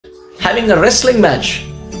having a wrestling match.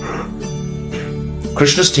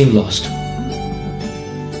 Krishna's team lost.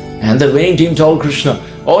 And the winning team told Krishna,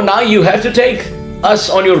 "Oh, now you have to take us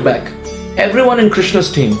on your back." Everyone in Krishna's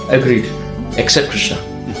team agreed, except Krishna.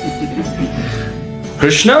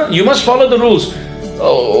 "Krishna, you must follow the rules."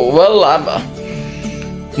 "Oh, well,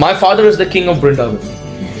 my father is the king of Vrindavan.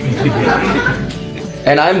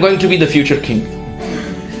 And I'm going to be the future king.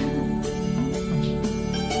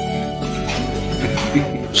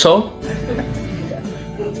 So,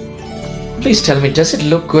 please tell me, does it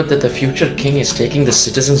look good that the future king is taking the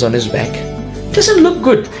citizens on his back? Doesn't look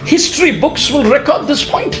good. History books will record this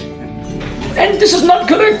point. And this is not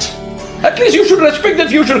correct. At least you should respect the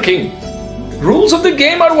future king. Rules of the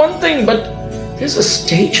game are one thing, but there's a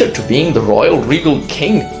stature to being the royal regal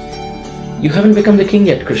king. You haven't become the king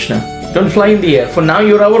yet, Krishna. Don't fly in the air. For now,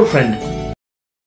 you're our friend.